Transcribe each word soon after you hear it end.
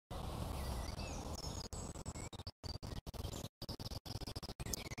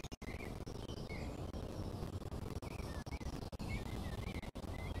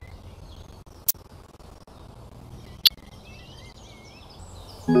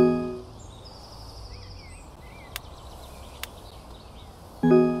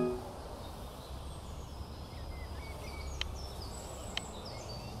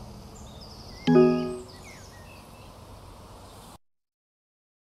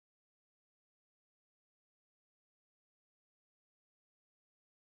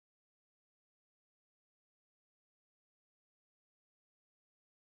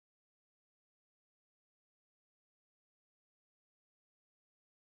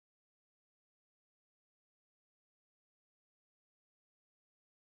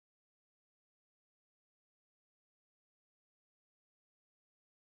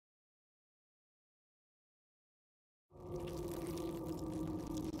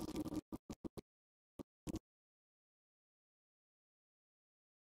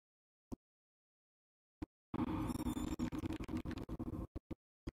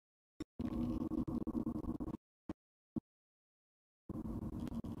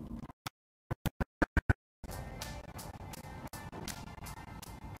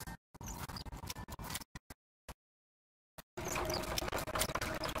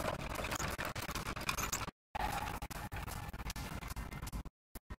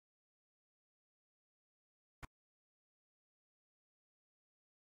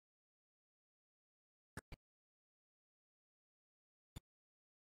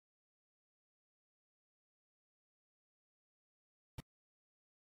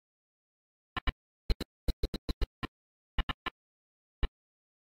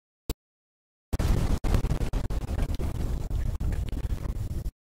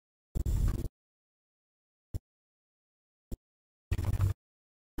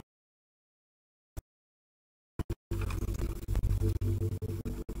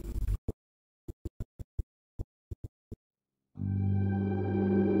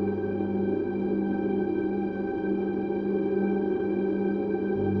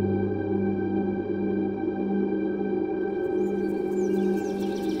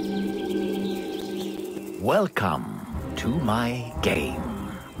Welcome to my game.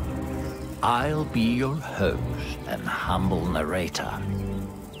 I'll be your host and humble narrator.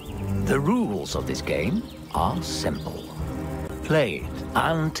 The rules of this game are simple. Play it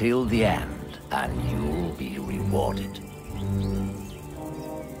until the end, and you'll be rewarded.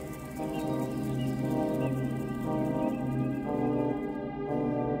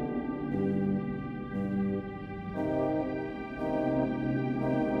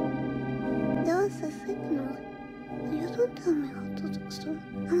 There was a signal. You don't tell me how to do so.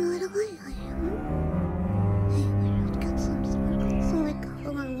 I'm a little late, I am. Hey, we should get some sparkles so we can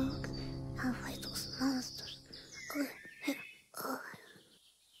go and look and fight those monsters. Okay, here. Oh.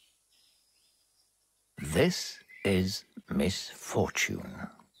 This is Misfortune.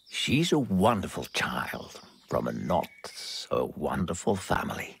 She's a wonderful child from a not-so-wonderful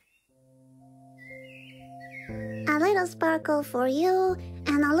family. A little sparkle for you,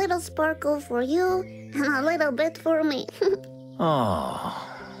 and a little sparkle for you, and a little bit for me. Oh,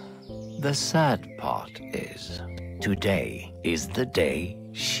 the sad part is, today is the day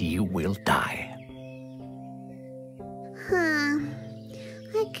she will die.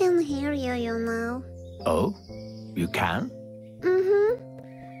 I can hear you, you know. Oh, you can?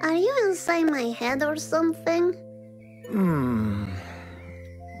 Mm-hmm. Are you inside my head or something?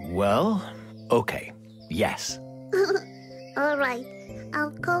 Well, okay, yes. All right,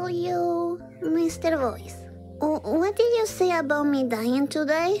 I'll call you Mr. Voice. What did you say about me dying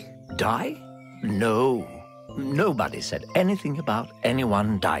today? Die? No. Nobody said anything about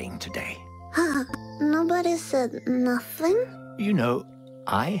anyone dying today. Nobody said nothing? You know,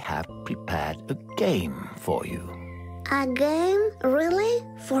 I have prepared a game for you. A game? Really?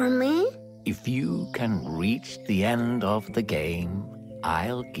 For me? If you can reach the end of the game,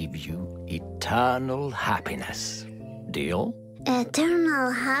 I'll give you eternal happiness. Deal?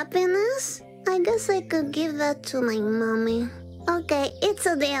 Eternal happiness? I guess I could give that to my mommy. Okay, it's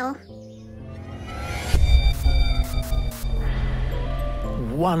a deal.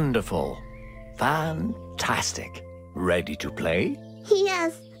 Wonderful. Fantastic. Ready to play?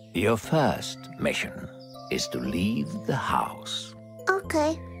 Yes. Your first mission is to leave the house.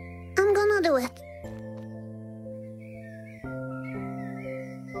 Okay, I'm gonna do it.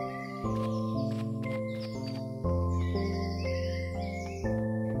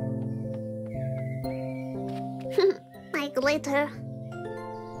 Like later.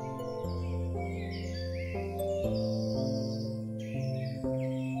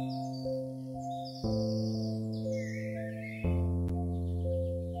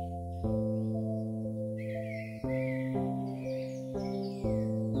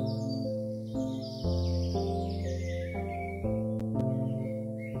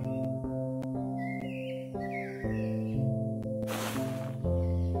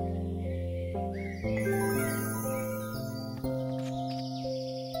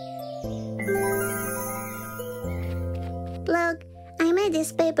 Look, I made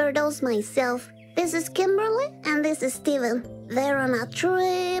these paper dolls myself. This is Kimberly and this is Steven. They're on a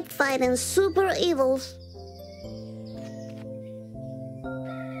trip fighting super evils.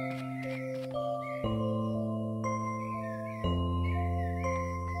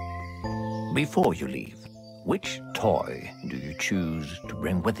 Before you leave, which toy do you choose to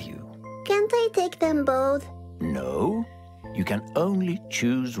bring with you? Can't I take them both? No, you can only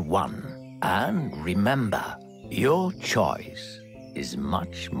choose one. And remember, your choice is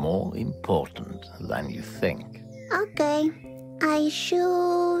much more important than you think. Okay, I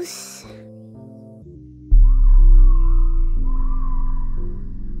choose...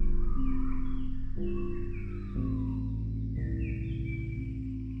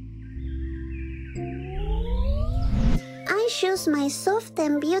 I choose my soft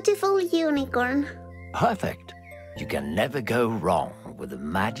and beautiful unicorn. Perfect. You can never go wrong with a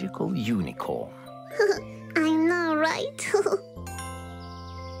magical unicorn. I know, right?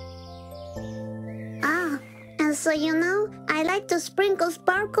 And so you know, I like to sprinkle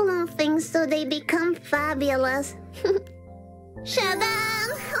sparkle on things so they become fabulous.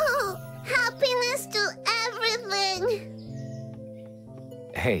 Shadam! Happiness to everything!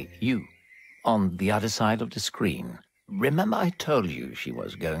 Hey, you, on the other side of the screen. Remember I told you she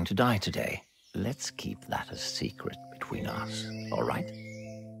was going to die today? Let's keep that a secret between us, all right?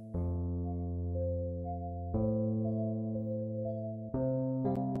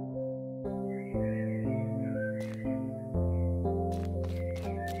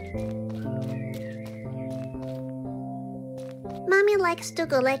 likes to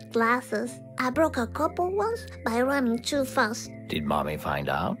collect glasses. I broke a couple once by running too fast. Did Mommy find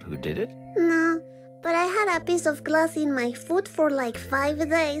out who did it? No, but I had a piece of glass in my foot for like 5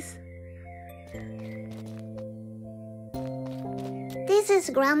 days. This is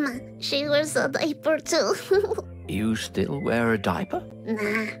Grandma. She wears a diaper too. You still wear a diaper?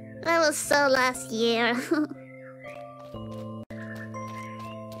 Nah, that was so last year.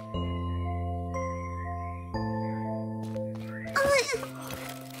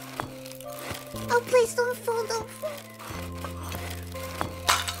 Oh, please don't fall, don't fall.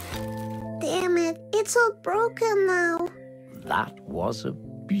 Damn it, it's all broken now. That was a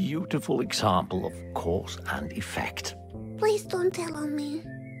beautiful example of cause and effect. Please don't tell on me.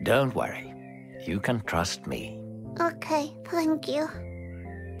 Don't worry. You can trust me. Okay, thank you.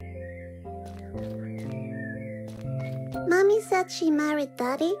 Mommy said she married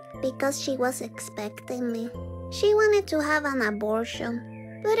Daddy because she was expecting me. She wanted to have an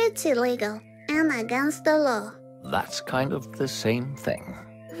abortion, but it's illegal and against the law. That's kind of the same thing.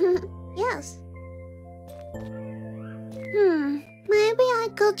 Yes. Maybe I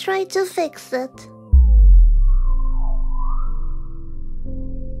could try to fix it.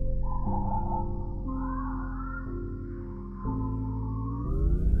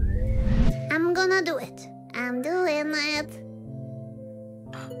 I'm gonna do it. I'm doing it.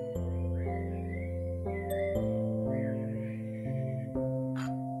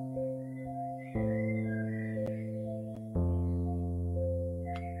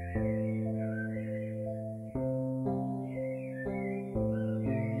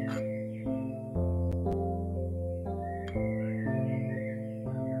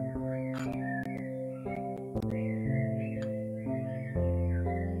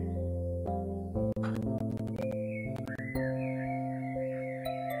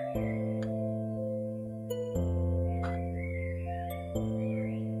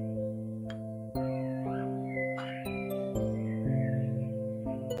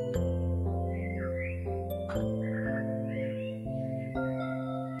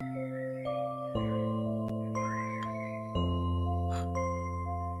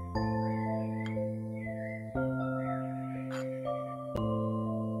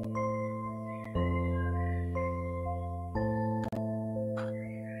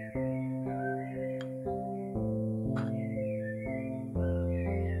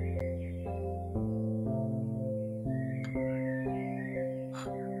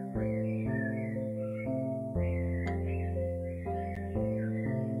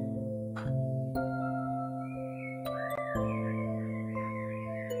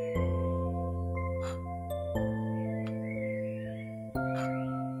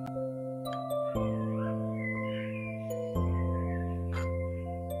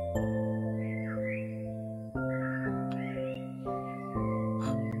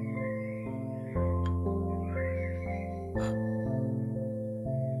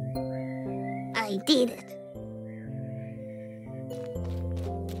 I did it.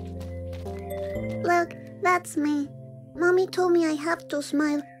 Look, that's me. Mommy told me I have to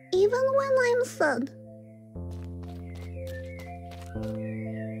smile even when I'm sad.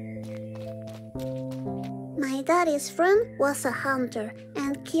 My daddy's friend was a hunter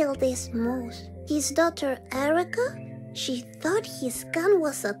and killed this moose. His daughter Erica, she thought his gun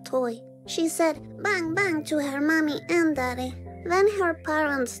was a toy. She said bang bang to her mommy and daddy. Then her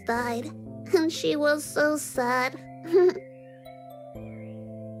parents died, and she was so sad.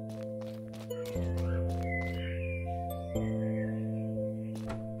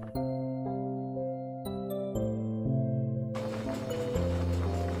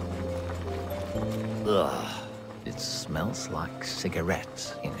 Ugh, it smells like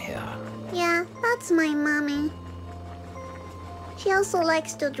cigarettes in here. Yeah, that's my mommy. She also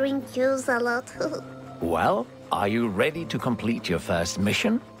likes to drink juice a lot. Well, are you ready to complete your first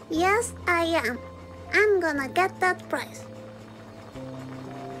mission? Yes, I am. I'm gonna get that prize.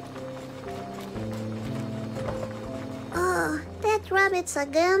 Oh, dead rabbits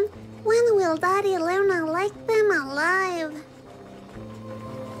again? When will Daddy learn I like them alive?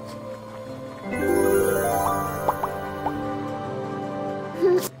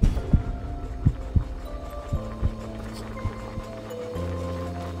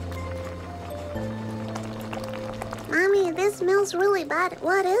 Mommy, this smells really bad.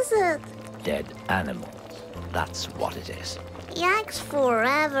 What is it? Dead animals. That's what it is. Yikes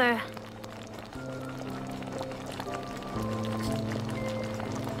forever.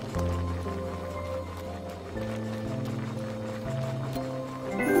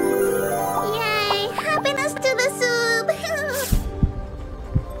 Yay! Happiness to the soup!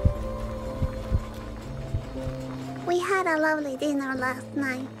 We had a lovely dinner last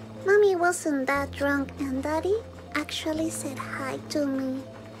night. Mommy wasn't that drunk and Daddy actually said hi to me.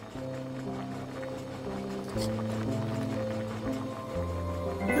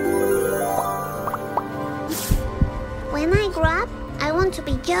 When I grow up, I want to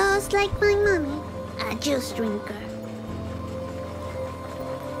be just like my mommy, a juice drinker.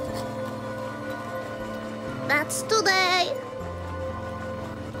 That's today.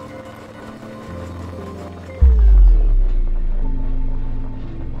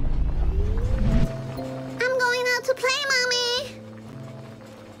 I'm going out to play, Mommy.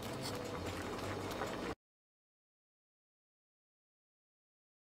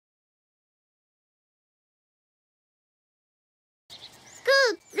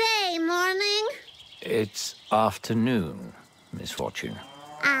 Good day, morning. It's afternoon, Misfortune.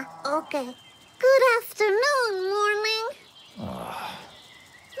 Ah, okay. Good afternoon, morning.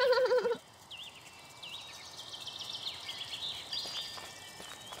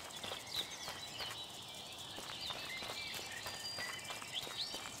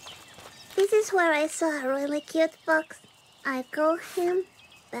 This is where I saw a really cute fox. I call him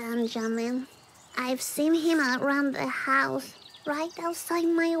Benjamin. I've seen him around the house, right outside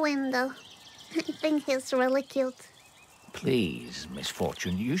my window. I think he's really cute. Please,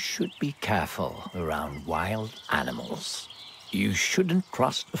 Misfortune, you should be careful around wild animals. You shouldn't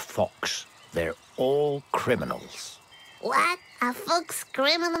trust a fox. They're all criminals. What? A fox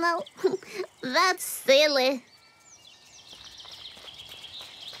criminal? That's silly.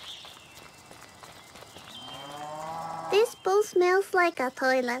 This pool smells like a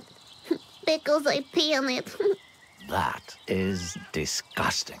toilet because I pee on it. That is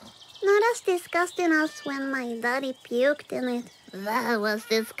disgusting. Not as disgusting as when my daddy puked in it. That was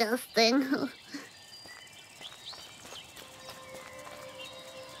disgusting.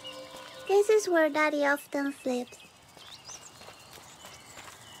 This is where Daddy often sleeps.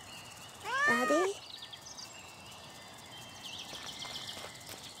 Daddy?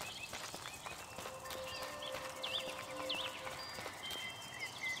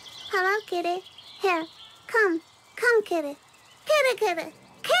 Hello, kitty. Here, come. Come, kitty. Kitty, kitty.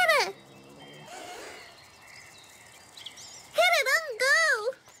 Kitty! Kitty, don't go!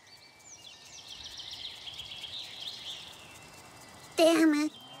 Damn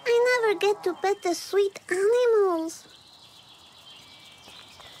it. I never get to pet the sweet animals.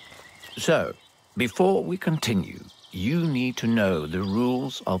 So, before we continue, you need to know the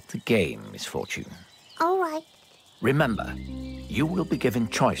rules of the game, Misfortune. All right. Remember, you will be given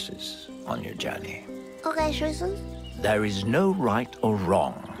choices on your journey. Okay, choices? There is no right or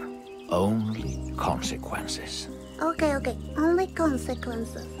wrong, only consequences. Okay. Only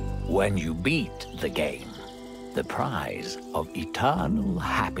consequences. When you beat the game, the prize of eternal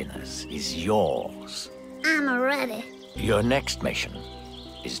happiness is yours. I'm ready. Your next mission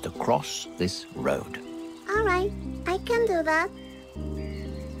is to cross this road. All right, I can do that.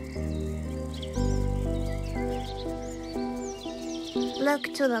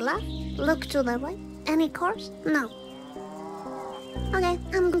 Look to the left, look to the right. Any course? No. Okay,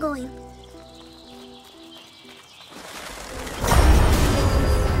 I'm going.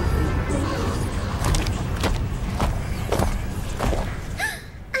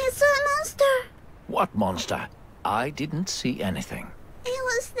 I saw a monster! What monster? I didn't see anything. It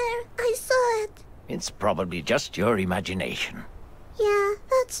was there. I saw it. It's probably just your imagination. Yeah,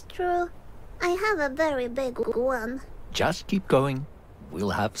 that's true. I have a very big one. Just keep going.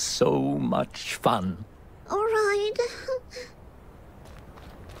 We'll have so much fun. All right.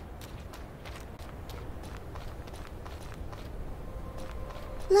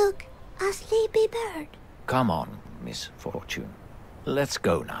 Look, a sleepy bird. Come on, Misfortune. Let's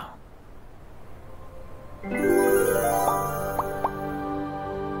go now.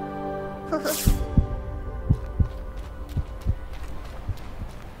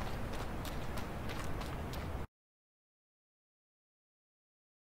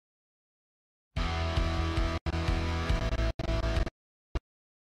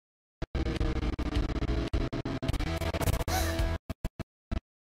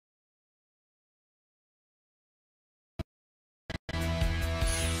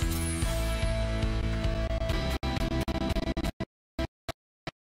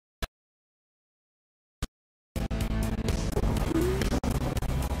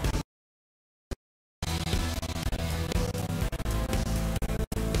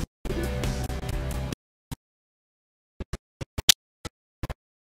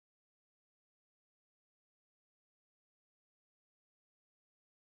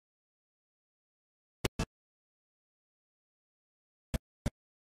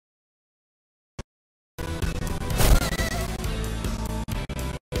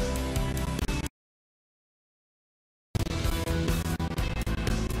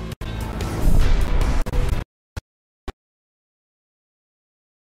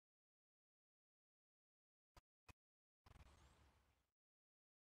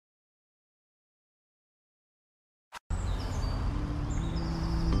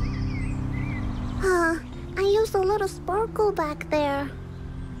 lot of sparkle back there.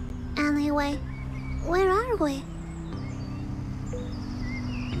 Anyway, where are we?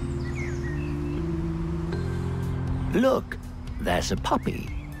 Look, there's a puppy.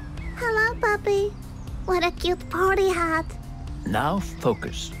 Hello, puppy. What a cute party hat. Now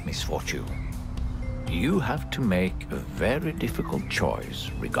focus, Misfortune. You have to make a very difficult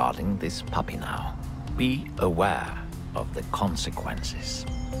choice regarding this puppy now. Be aware of the consequences.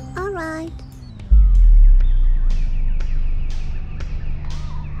 All right.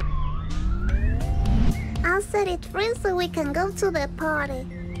 I'll set it free so we can go to the party.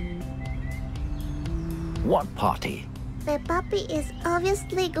 What party? The puppy is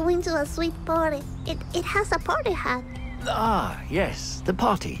obviously going to a sweet party. It has a party hat. Ah, yes, the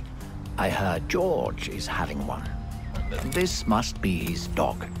party. I heard George is having one. This must be his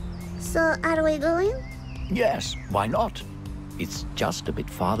dog. So, are we going? Yes, why not? It's just a bit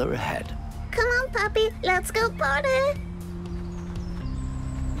farther ahead. Come on, puppy, let's go party!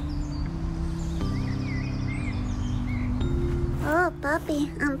 Oh,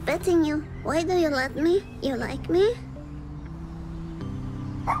 puppy, I'm petting you. Why do you let me? You like me?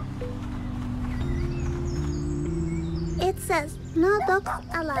 It says no dogs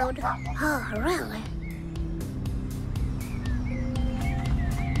allowed. Oh, really?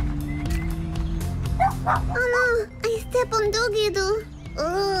 Oh no, I step on doggy doo.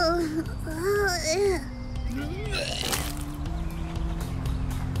 Ew.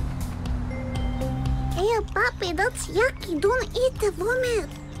 Ew, puppy, that's yucky. Don't eat the vomit.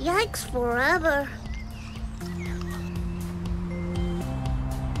 Yikes forever.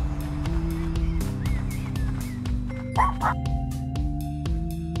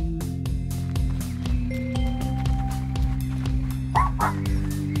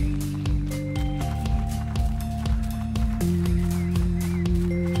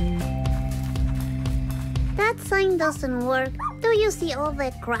 That sign doesn't work. Do you see all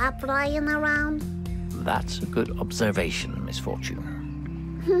the crap lying around? That's a good observation, Misfortune.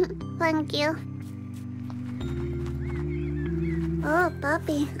 Thank you. Oh,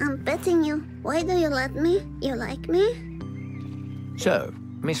 puppy, I'm petting you. Why do you let me? You like me? So,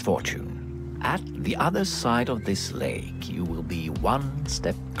 Misfortune, at the other side of this lake, you will be one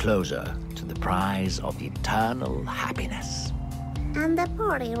step closer to the prize of eternal happiness. And the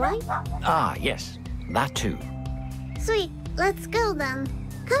party, right? Ah, yes, that too. Sweet, let's go then.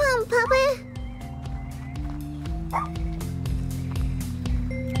 Come on, puppy.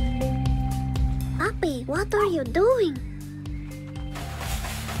 Puppy, what are you doing?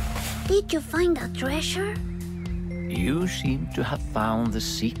 Did you find a treasure? You seem to have found the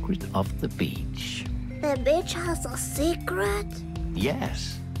secret of the beach. The beach has a secret?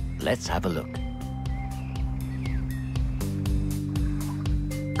 Yes, let's have a look.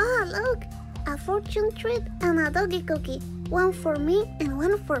 Oh, look! A fortune treat and a doggy cookie. One for me and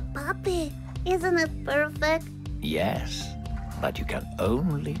one for Puppy. Isn't it perfect? Yes, but you can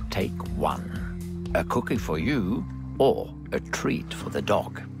only take one. A cookie for you or a treat for the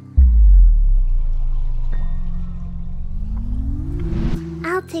dog.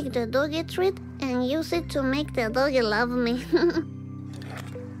 I'll take the doggy treat and use it to make the doggy love me.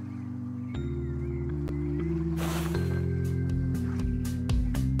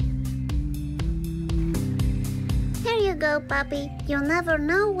 Here you go, puppy. You'll never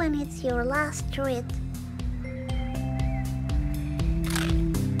know when it's your last treat.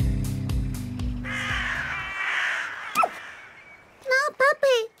 No,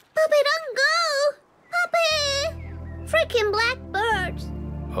 puppy! Puppy, don't go! Puppy! Freaking blackbirds!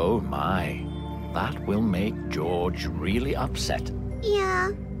 Oh my, that will make George really upset.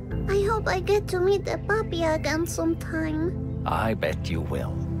 Yeah, I hope I get to meet the puppy again sometime. I bet you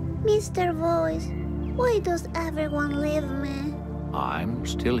will. Mr. Voice, why does everyone leave me? I'm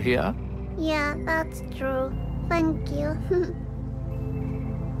still here. Yeah, that's true. Thank you.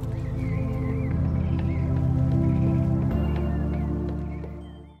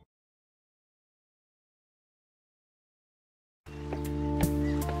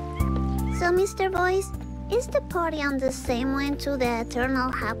 So, Mr. Voice, is the party on the same way to the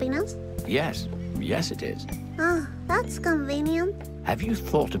eternal happiness? Yes, yes it is. Ah, that's convenient. Have you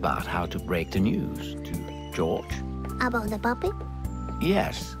thought about how to break the news to George? About the puppy?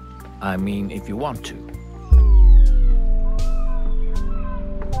 Yes, I mean if you want to.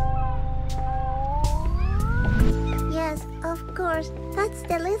 Yes, of course. That's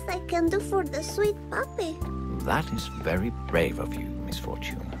the least I can do for the sweet puppy. That is very brave of you,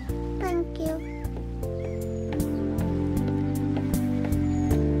 Misfortune. Thank you.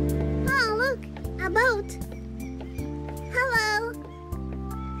 Oh, look! A boat! Hello!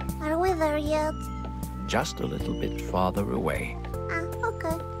 Are we there yet? just a little bit farther away. Ah,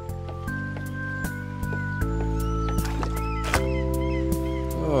 okay.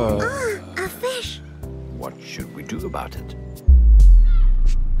 A fish! What should we do about it?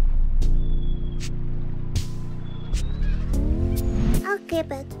 I'll keep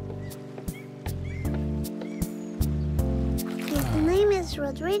it. His name is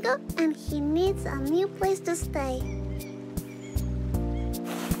Rodrigo, and he needs a new place to stay.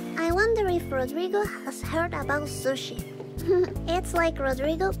 I wonder if Rodrigo has heard about sushi. It's like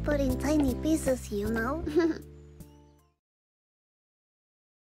Rodrigo put in tiny pieces, you know?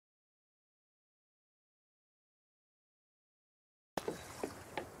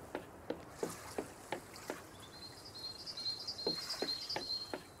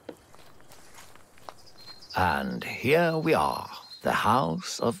 And here we are, the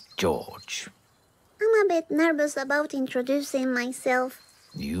house of George. I'm a bit nervous about introducing myself.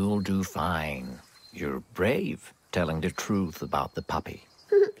 You'll do fine. You're brave, telling the truth about the puppy.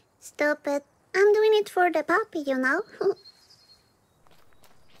 Stop it. I'm doing it for the puppy, you know?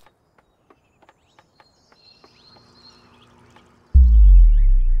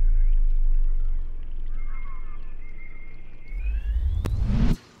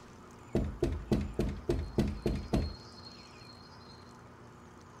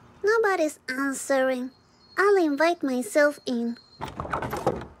 Nobody's answering. I'll invite myself in.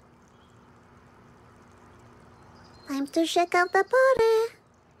 Time to check out the party.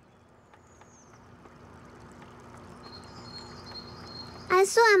 I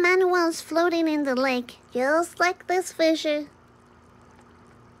saw a man once floating in the lake, just like this fisher.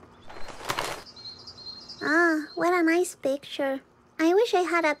 Ah, what a nice picture. I wish I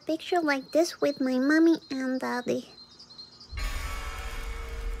had a picture like this with my mommy and daddy.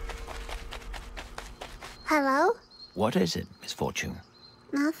 Hello? What is it, Misfortune?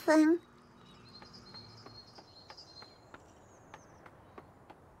 Nothing.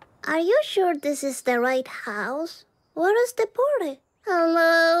 Are you sure this is the right house? Where is the party?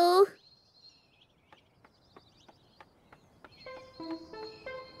 Hello?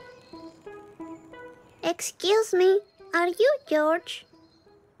 Excuse me, are you George?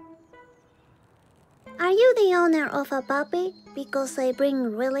 Are you the owner of a puppy? Because I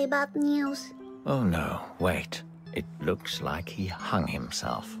bring really bad news. Oh no, wait. It looks like he hung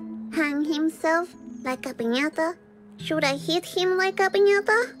himself. Hang himself? Like a piñata? Should I hit him like a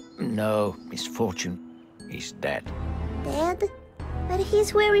piñata? No, Misfortune. He's dead. Dead? But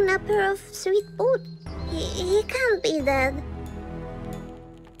he's wearing a pair of sweet boots. He can't be dead.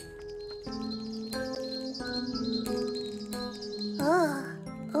 Oh,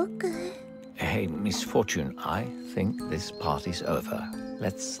 okay. Hey, Misfortune, I think this party's over.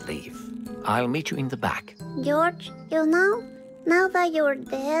 Let's leave. I'll meet you in the back. George, you know, now that you're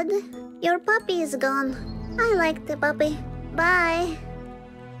dead, your puppy is gone. I like the puppy. Bye.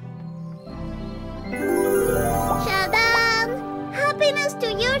 Shadan! Happiness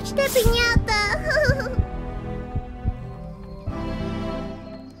to George the Piñata!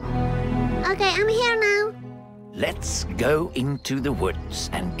 Okay, I'm here now. Let's go into the woods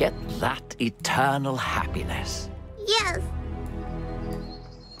and get that eternal happiness. Yes.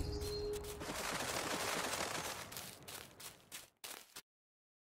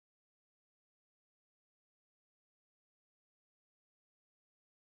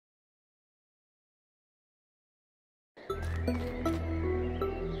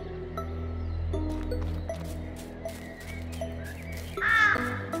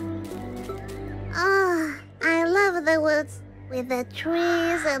 I love the woods with the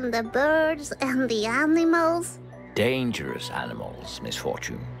trees and the birds and the animals. Dangerous animals,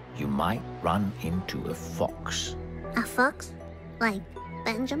 Misfortune. You might run into a fox. A fox? Like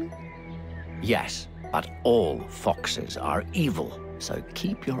Benjamin? Yes, but all foxes are evil, so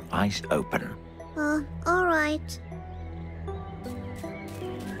keep your eyes open. All right.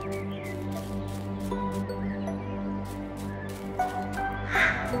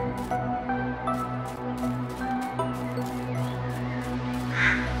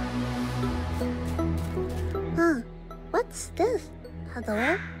 What's this? A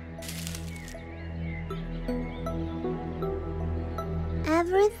door?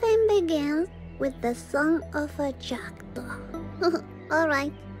 Everything begins with the song of a jackdaw. All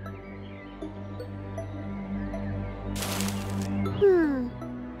right.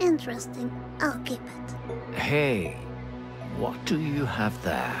 Interesting. I'll keep it. Hey, what do you have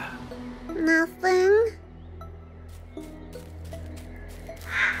there? Nothing.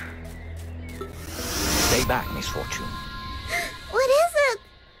 Stay back, Misfortune. What is it?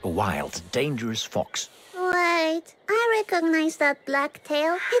 A wild, dangerous fox. Wait, I recognize that black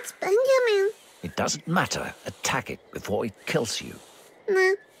tail. It's Benjamin. It doesn't matter. Attack it before it kills you. Nah,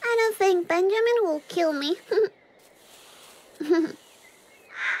 I don't think Benjamin will kill me.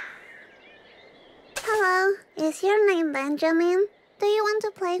 Hello, is your name Benjamin? Do you want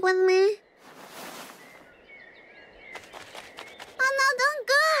to play with me? Oh no, don't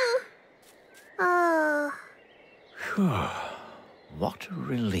go! Oh. What a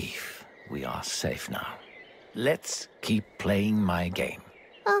relief. We are safe now. Let's keep playing my game.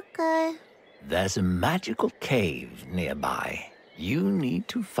 Okay. There's a magical cave nearby. You need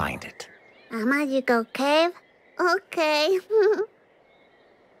to find it. A magical cave? Okay.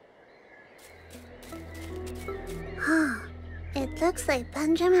 It looks like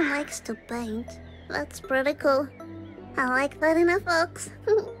Benjamin likes to paint. That's pretty cool. I like that in a fox.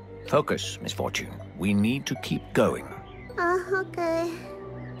 Focus, Misfortune. We need to keep going. Oh, okay.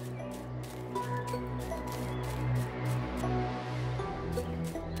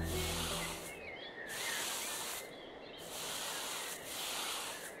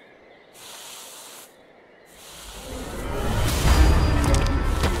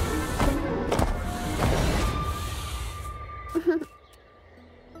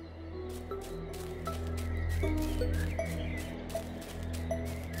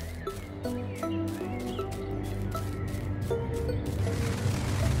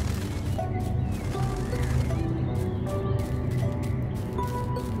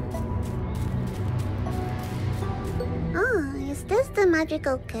 Is this the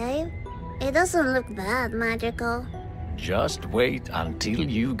magical cave? It doesn't look that magical. Just wait until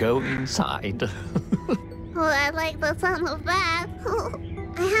you go inside. Oh, I like the sound of that.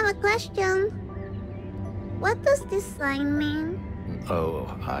 I have a question. What does this sign mean? Oh,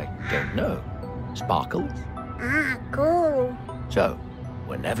 I don't know. Sparkles? Ah, cool. So,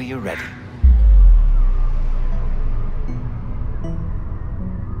 whenever you're ready.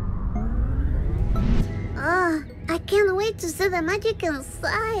 Oh, I can't wait to see the magic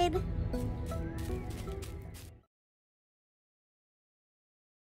inside.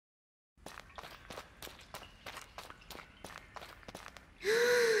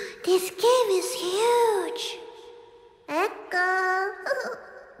 This cave is huge. Echo.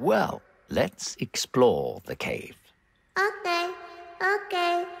 Well, let's explore the cave. Okay.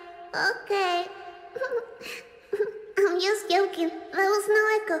 I'm just joking. There was no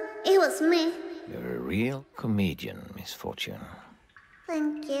echo. It was me. You're a real comedian, Misfortune.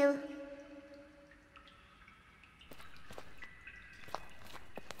 Thank you.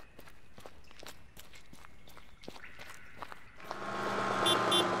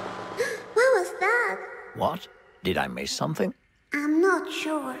 What was that? What? Did I miss something? I'm not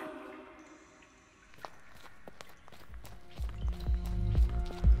sure.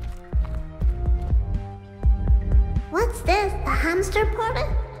 What's this? A hamster party?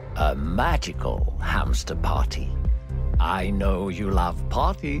 A magical hamster party. I know you love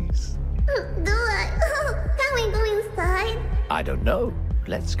parties. Do I? Can we go inside? I don't know.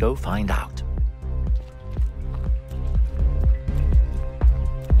 Let's go find out.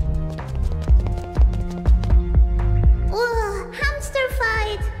 Whoa, hamster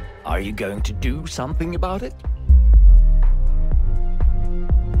fight! Are you going to do something about it?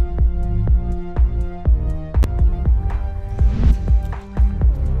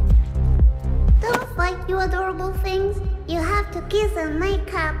 Don't fight, you adorable things. You have to kiss and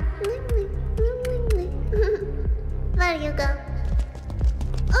make up. There you go.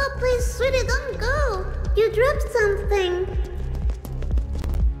 Oh, please, sweetie, don't go. You dropped something.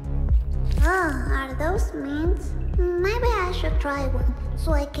 Oh, are those mints? Maybe I should try one,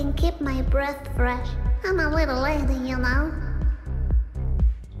 so I can keep my breath fresh. I'm a little lady, you know.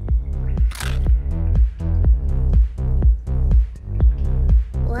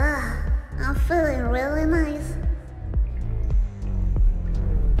 Wow, I'm feeling really nice.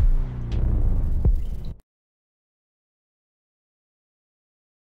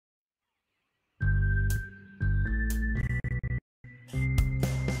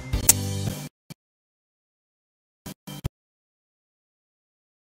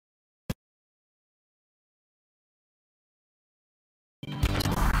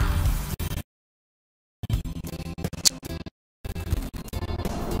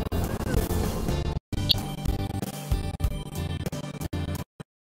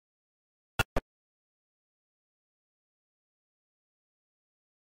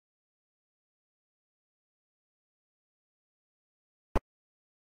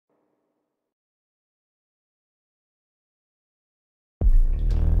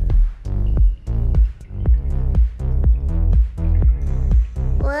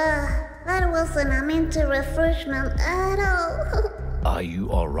 That wasn't a meant to refreshment at all. Are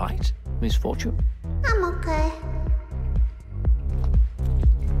you all right? Misfortune? I'm okay.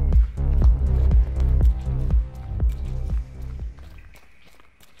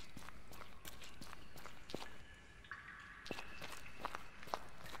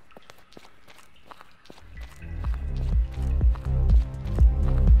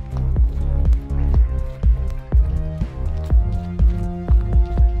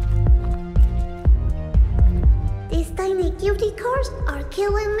 These tiny cutie cars are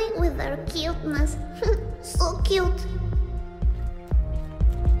killing me with their cuteness. So cute.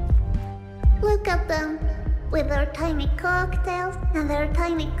 Look at them. With their tiny cocktails and their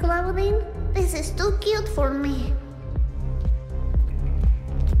tiny clothing. This is too cute for me.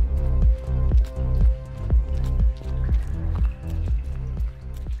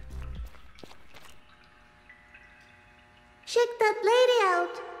 Check that lady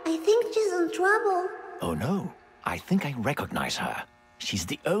out. I think she's in trouble. Oh no, I think I recognize her. She's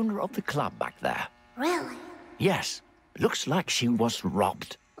the owner of the club back there. Really? Yes, looks like she was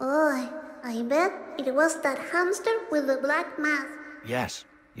robbed. Oh, I bet it was that hamster with the black mask. Yes,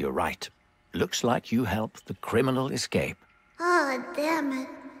 you're right. Looks like you helped the criminal escape. Oh, damn it.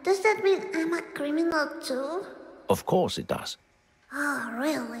 Does that mean I'm a criminal too? Of course it does. Oh,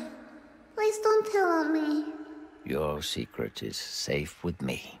 really? Please don't tell me. Your secret is safe with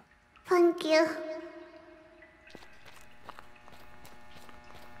me. Thank you.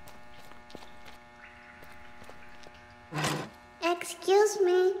 Excuse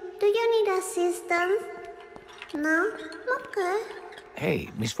me, do you need assistance? No? Okay. Hey,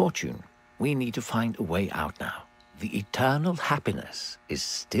 Misfortune, we need to find a way out now. The eternal happiness is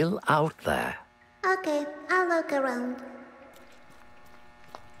still out there. Okay, I'll look around.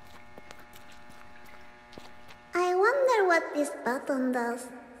 I wonder what this button does.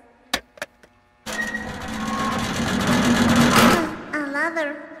 A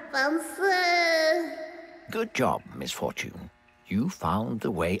ladder. Fancy. Good job, Misfortune. You found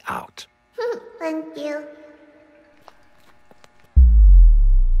the way out. Thank you.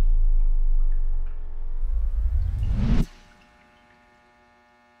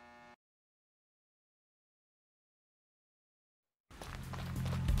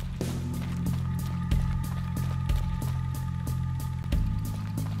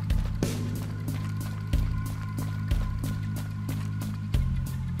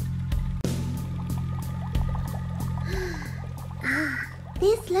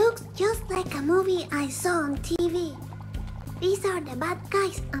 This looks just like a movie I saw on TV. These are the bad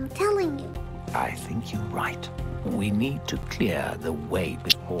guys, I'm telling you. I think you're right. We need to clear the way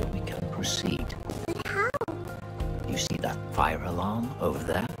before we can proceed. But how? You see that fire alarm over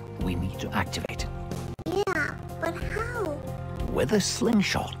there? We need to activate it. Yeah, but how? With a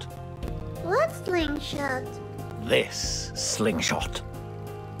slingshot. What slingshot? This slingshot.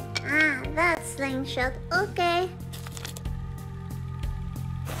 Ah, that slingshot. Okay.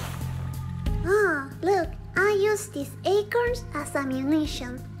 Oh, look, I use these acorns as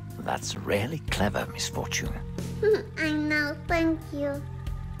ammunition. That's really clever, Misfortune. I know, thank you.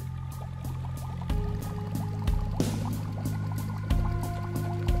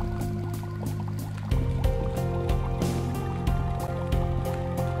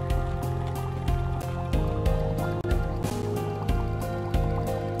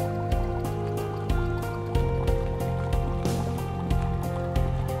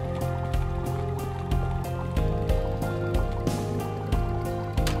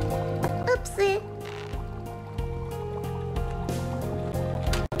 Oopsie.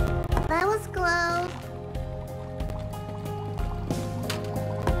 That was close.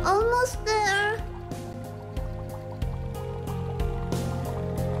 Almost there.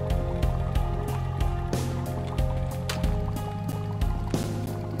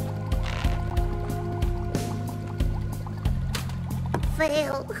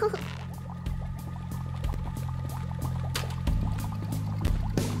 Fail.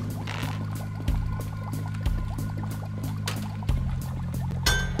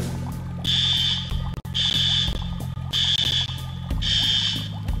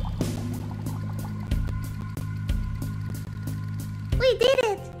 We did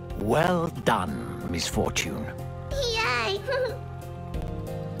it! Well done, Misfortune. Yay!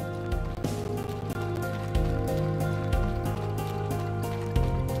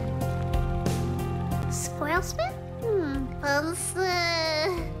 Squirrel spin? Fancy.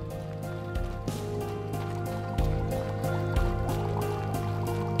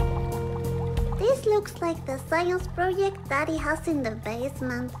 This looks like the science project Daddy has in the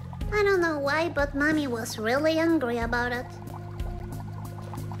basement. I don't know why, but Mommy was really angry about it.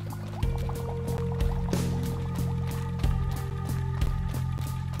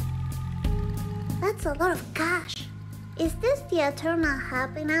 That's a lot of cash. Is this the eternal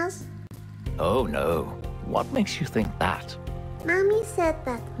happiness? Oh no, what makes you think that? Mommy said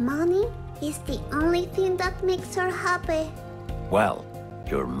that money is the only thing that makes her happy. Well,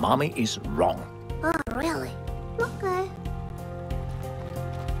 your mommy is wrong. Oh, really? Okay.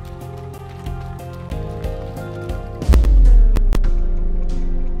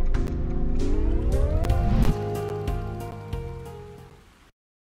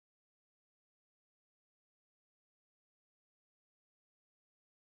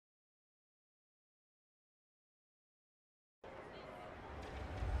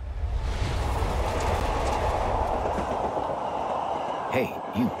 Hey,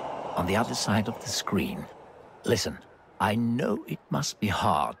 you, on the other side of the screen. Listen, I know it must be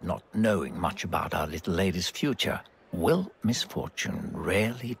hard not knowing much about our little lady's future. Will Misfortune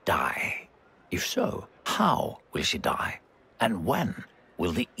really die? If so, how will she die? And when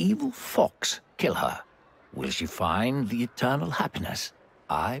will the evil fox kill her? Will she find the eternal happiness?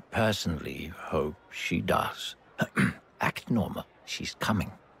 I personally hope she does. Act normal. She's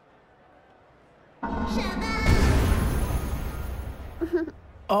coming.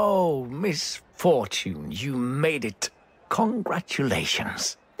 Oh, Misfortune, you made it.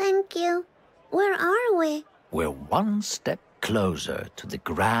 Congratulations. Thank you. Where are we? We're one step closer to the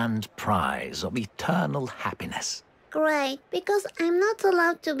grand prize of eternal happiness. Great, because I'm not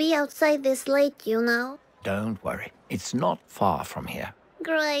allowed to be outside this late, you know. Don't worry, it's not far from here.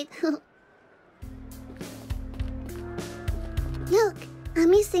 Great. Look, a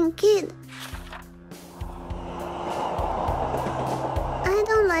missing kid. I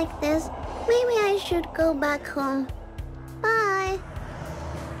don't like this. Maybe I should go back home. Bye.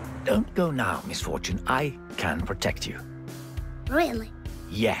 Don't go now, Misfortune. I can protect you. Really?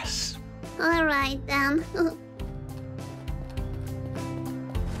 Yes. All right, then.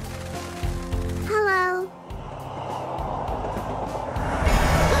 Hello.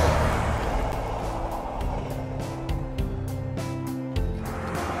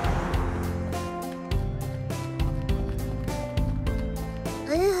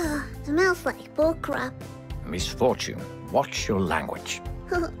 Ugh, smells like bullcrap. Misfortune, watch your language.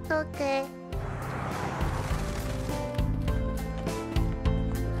 Okay.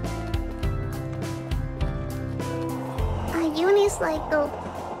 A unicycle.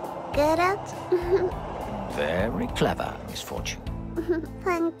 Get it? Very clever, Misfortune.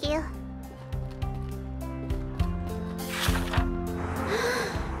 Thank you.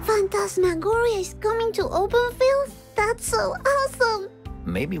 Phantasmagoria is coming to Openfield? That's so awesome!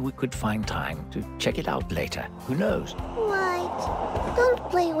 Maybe we could find time to check it out later. Who knows? Right. Don't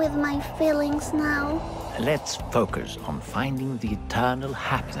play with my feelings now. Let's focus on finding the eternal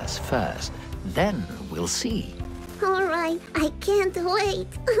happiness first. Then we'll see. All right, I can't wait.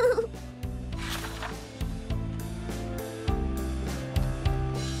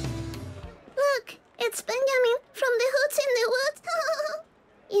 Look, it's Benjamin from the Hoots in the Woods.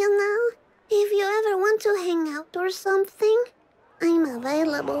 You know, if you ever want to hang out or something, I'm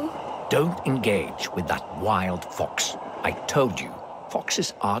available. Don't engage with that wild fox. I told you,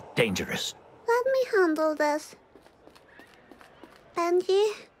 foxes are dangerous. Let me handle this.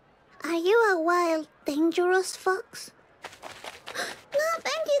 Benji, are you a wild, dangerous fox? No,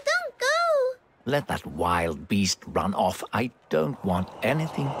 Benji, don't go! Let that wild beast run off. I don't want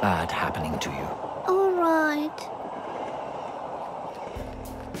anything bad happening to you. All right.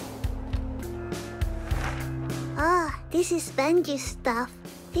 Ah, this is Benji's stuff.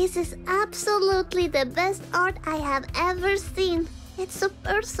 This is absolutely the best art I have ever seen. It's so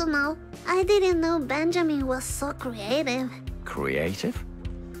personal. I didn't know Benjamin was so creative. Creative?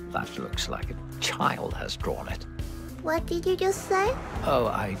 That looks like a child has drawn it. What did you just say? Oh,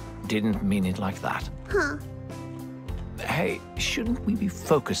 I didn't mean it like that. Huh. Hey, shouldn't we be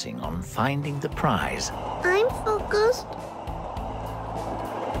focusing on finding the prize? I'm focused.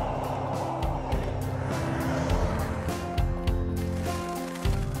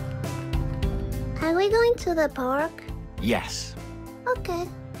 Are we going to the park? Yes. Okay.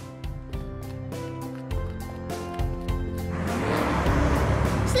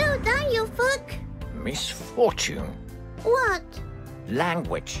 Slow down, you fuck! Misfortune. What?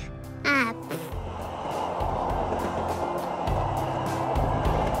 Language. Ah.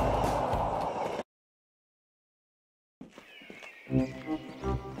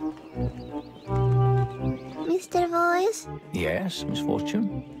 Mr. Voice, Yes,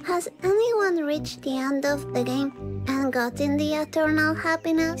 Misfortune? has anyone reached the end of the game and gotten the eternal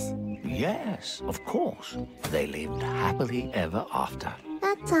happiness? Yes, of course. They lived happily ever after.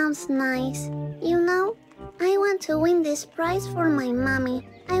 That sounds nice. You know, I want to win this prize for my mommy.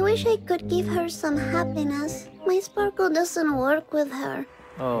 I wish I could give her some happiness. My sparkle doesn't work with her.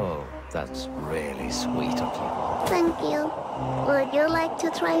 Oh, that's really sweet of you. Thank you. Would you like to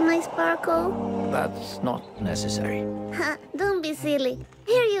try my sparkle? That's not necessary. Ha, don't be silly.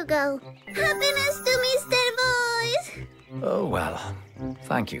 Here you go. Happiness to Mr. Voice! Oh, well,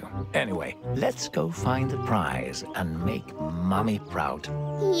 thank you. Anyway, let's go find the prize and make Mommy proud.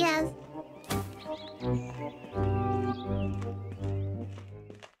 Yes.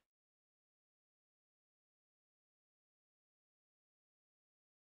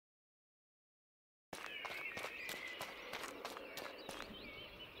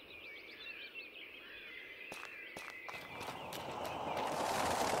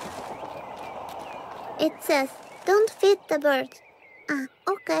 It says, don't feed the birds. Ah,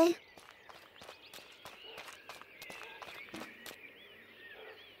 okay.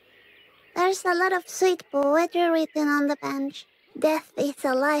 There's a lot of sweet poetry written on the bench. Death is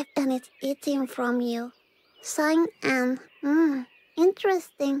alive and it's eating from you. Signed Anne.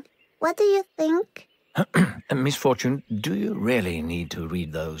 Interesting. What do you think? Misfortune, do you really need to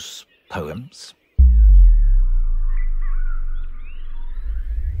read those poems?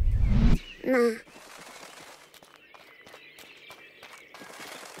 Nah.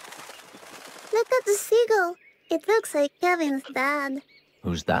 Look at the seagull. It looks like Kevin's dad.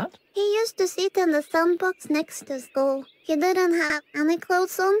 Who's that? He used to sit in the sandbox next to school. He didn't have any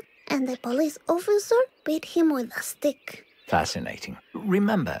clothes on, and the police officer beat him with a stick. Fascinating.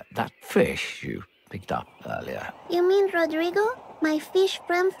 Remember that fish you picked up earlier? You mean Rodrigo? My fish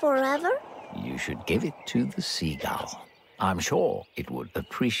friend forever? You should give it to the seagull. I'm sure it would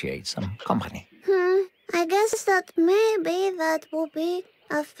appreciate some company. I guess that maybe that would be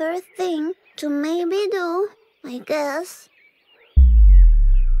a fair thing to maybe do, I guess.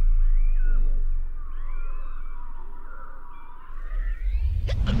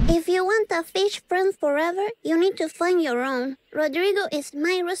 If you want a fish friend forever, you need to find your own. Rodrigo is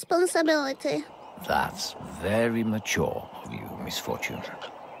my responsibility. That's very mature of you, Misfortune.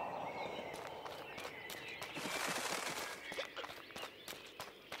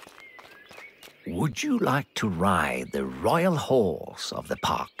 Would you like to ride the royal horse of the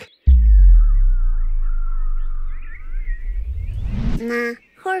park? Nah,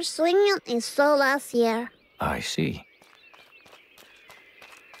 horse swinging is so last year. I see.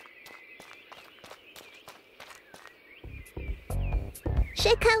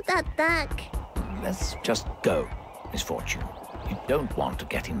 Check out that duck. Let's just go, Misfortune. You don't want to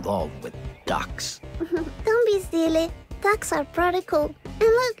get involved with ducks. Don't be silly. Ducks are pretty cool. And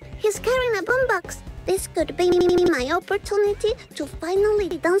look, he's carrying a boombox. This could be my opportunity to finally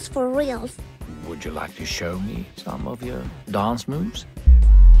dance for reals. Would you like to show me some of your dance moves?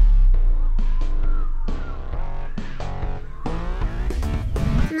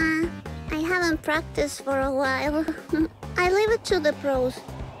 Nah, I haven't practiced for a while. I leave it to the pros.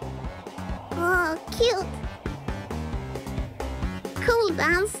 Oh, cute. Cool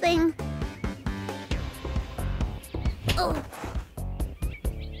dancing. Oh.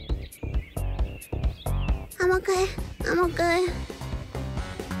 I'm okay. I'm okay.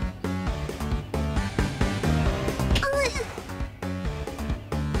 Oh, yeah.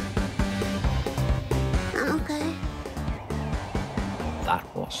 I'm okay. That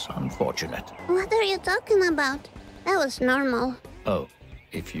was unfortunate. What are you talking about? That was normal. Oh,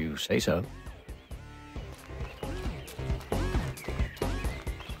 if you say so.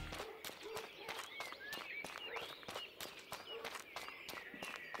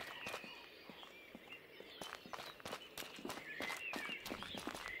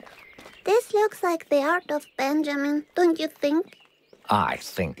 This looks like the art of Benjamin, don't you think? I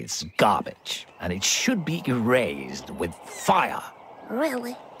think it's garbage, and it should be erased with fire.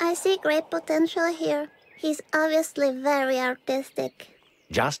 Really? I see great potential here. He's obviously very artistic.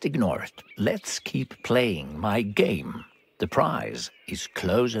 Just ignore it. Let's keep playing my game. The prize is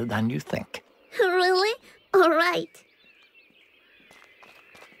closer than you think. Really? All right.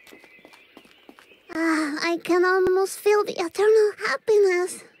 I can almost feel the eternal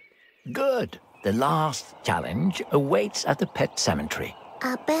happiness. Good. The last challenge awaits at the pet cemetery.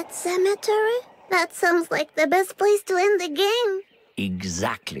 A pet cemetery? That sounds like the best place to end the game.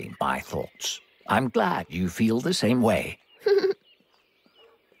 Exactly my thoughts. I'm glad you feel the same way.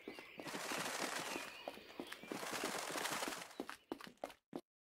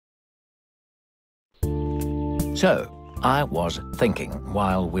 So, I was thinking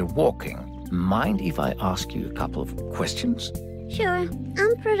while we're walking, mind if I ask you a couple of questions? Sure,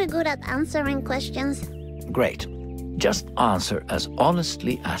 I'm pretty good at answering questions. Great. Just answer as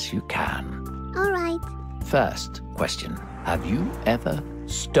honestly as you can. All right. First question, have you ever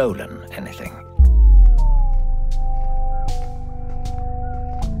stolen anything?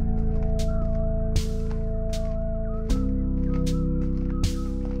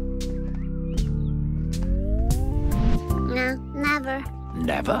 No, never.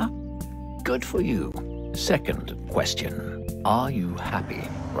 Never? Good for you. Second question, are you happy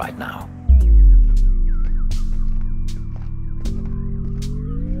right now?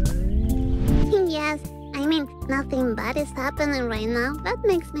 Yes, I mean, nothing bad is happening right now. That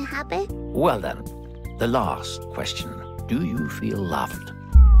makes me happy. Well then, the last question, do you feel loved?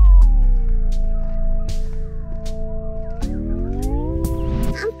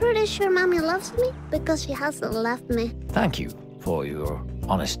 I'm pretty sure Mommy loves me because she hasn't left me. Thank you for your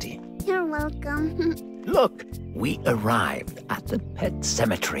honesty. You're welcome. Look, we arrived at the pet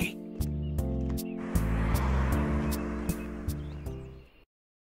cemetery.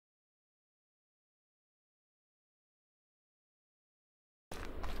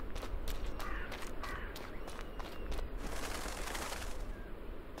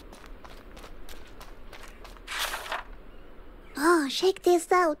 Oh, check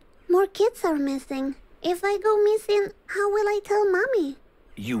this out. More kids are missing. If I go missing, how will I tell Mommy?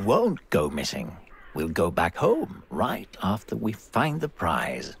 You won't go missing. We'll go back home right after we find the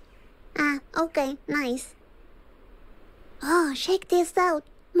prize. Ah, okay, nice. Oh, check this out.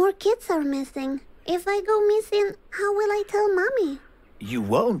 More kids are missing. If I go missing, how will I tell Mommy? You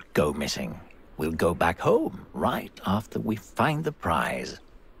won't go missing. We'll go back home right after we find the prize.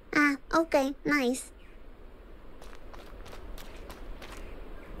 Ah, okay, nice.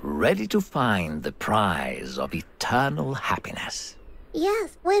 Ready to find the prize of eternal happiness.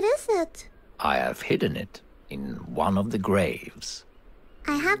 Yes, where is it? I have hidden it in one of the graves.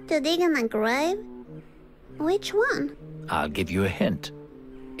 I have to dig in a grave? Which one? I'll give you a hint.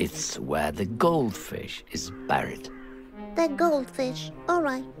 It's where the goldfish is buried. The goldfish.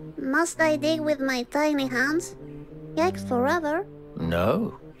 Alright. Must I dig with my tiny hands? Yikes forever.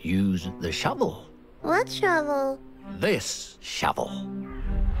 No, use the shovel. What shovel? This shovel.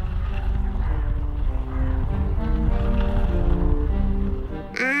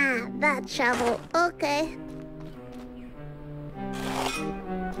 Ah, that shovel. Okay.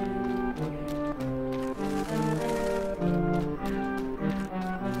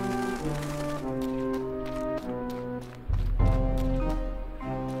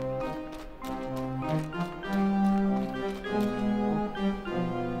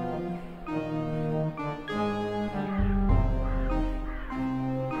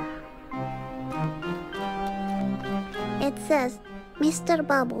 It says, Mr.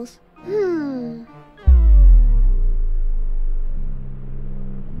 Bubbles.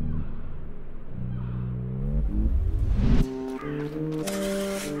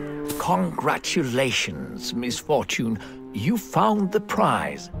 Congratulations, Misfortune. You found the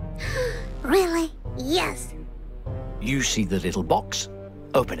prize. Really? Yes. You see the little box?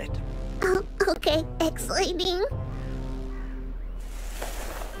 Open it. Oh, okay. Exciting.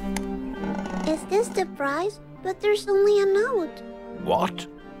 Is this the prize? But there's only a note. What?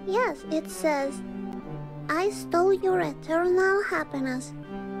 Yes, it says, I stole your eternal happiness.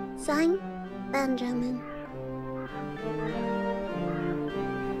 Signed, Benjamin.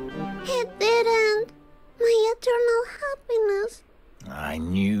 It didn't. My eternal happiness. I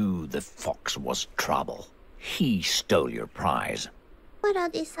knew the fox was trouble. He stole your prize. What a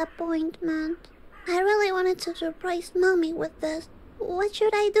disappointment. I really wanted to surprise Mommy with this. What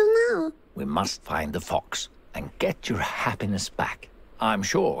should I do now? We must find the fox and get your happiness back. I'm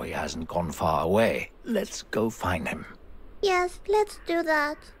sure he hasn't gone far away. Let's go find him. Yes, let's do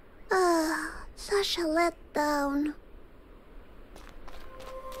that. Such a letdown.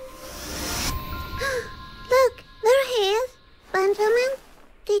 Look, there he is. Benjamin,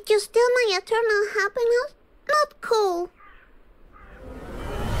 did you steal my eternal happiness? Not cool.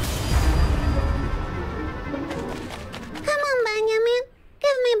 Come on, Benjamin.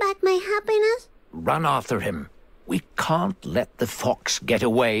 Give me back my happiness. Run after him. We can't let the fox get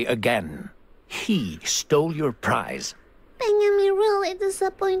away again. He stole your prize. Benjamin really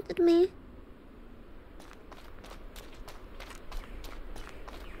disappointed me.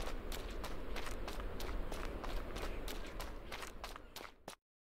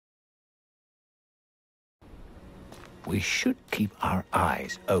 We should keep our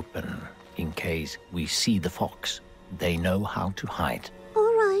eyes open in case we see the fox. They know how to hide.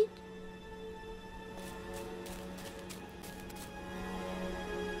 All right.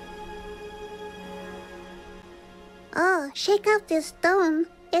 Oh, check out this stone.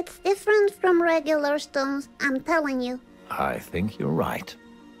 It's different from regular stones, I'm telling you. I think you're right.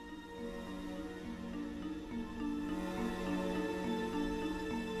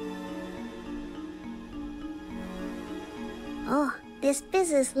 Oh, this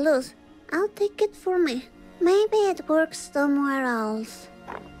piece is loose. I'll take it for me. Maybe it works somewhere else.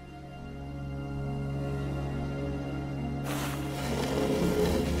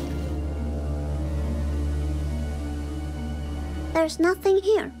 There's nothing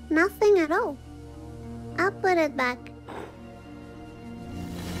here. Nothing at all. I'll put it back.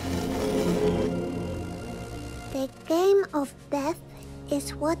 The game of death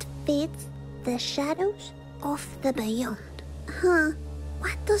is what feeds the shadows of the beyond. Huh?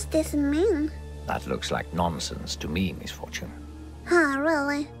 What does this mean? That looks like nonsense to me, Misfortune. Huh,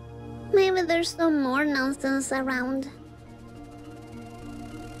 really? Maybe there's some more nonsense around.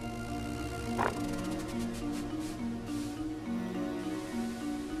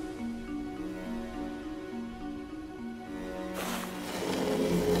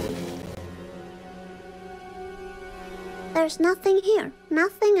 There's nothing here.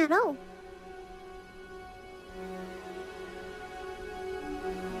 Nothing at all.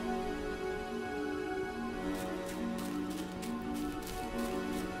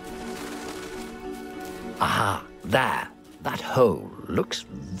 Aha, there. That hole looks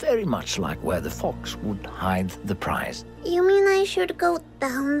very much like where the fox would hide the prize. You mean I should go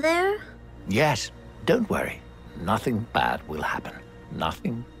down there? Yes, don't worry. Nothing bad will happen.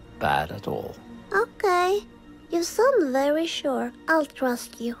 Nothing bad at all. Okay. You sound very sure. I'll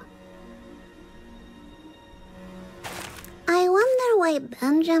trust you. I wonder why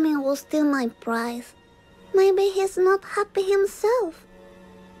Benjamin will steal my prize. Maybe he's not happy himself.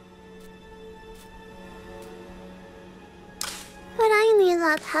 But I need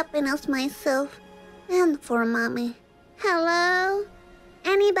that happiness myself. And for Mommy. Hello?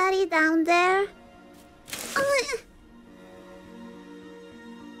 Anybody down there?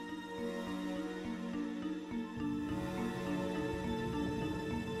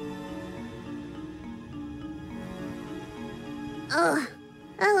 Oh,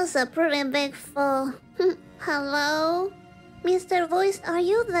 that was a pretty big fall. Hello? Mr. Voice, are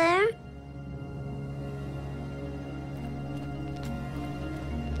you there?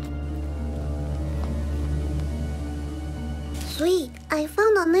 Sweet, I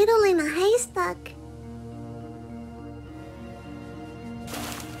found a needle in a haystack.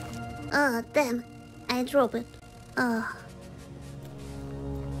 Oh, damn. I dropped it. Oh.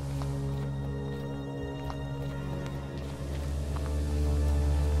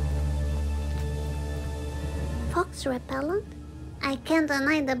 Fox repellent? I can't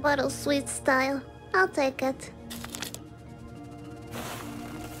deny the bottle's sweet style. I'll take it.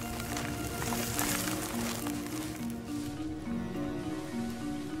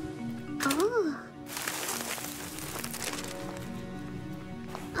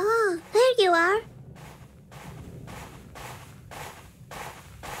 Oh, there you are.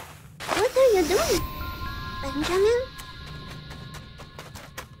 What are you doing, Benjamin?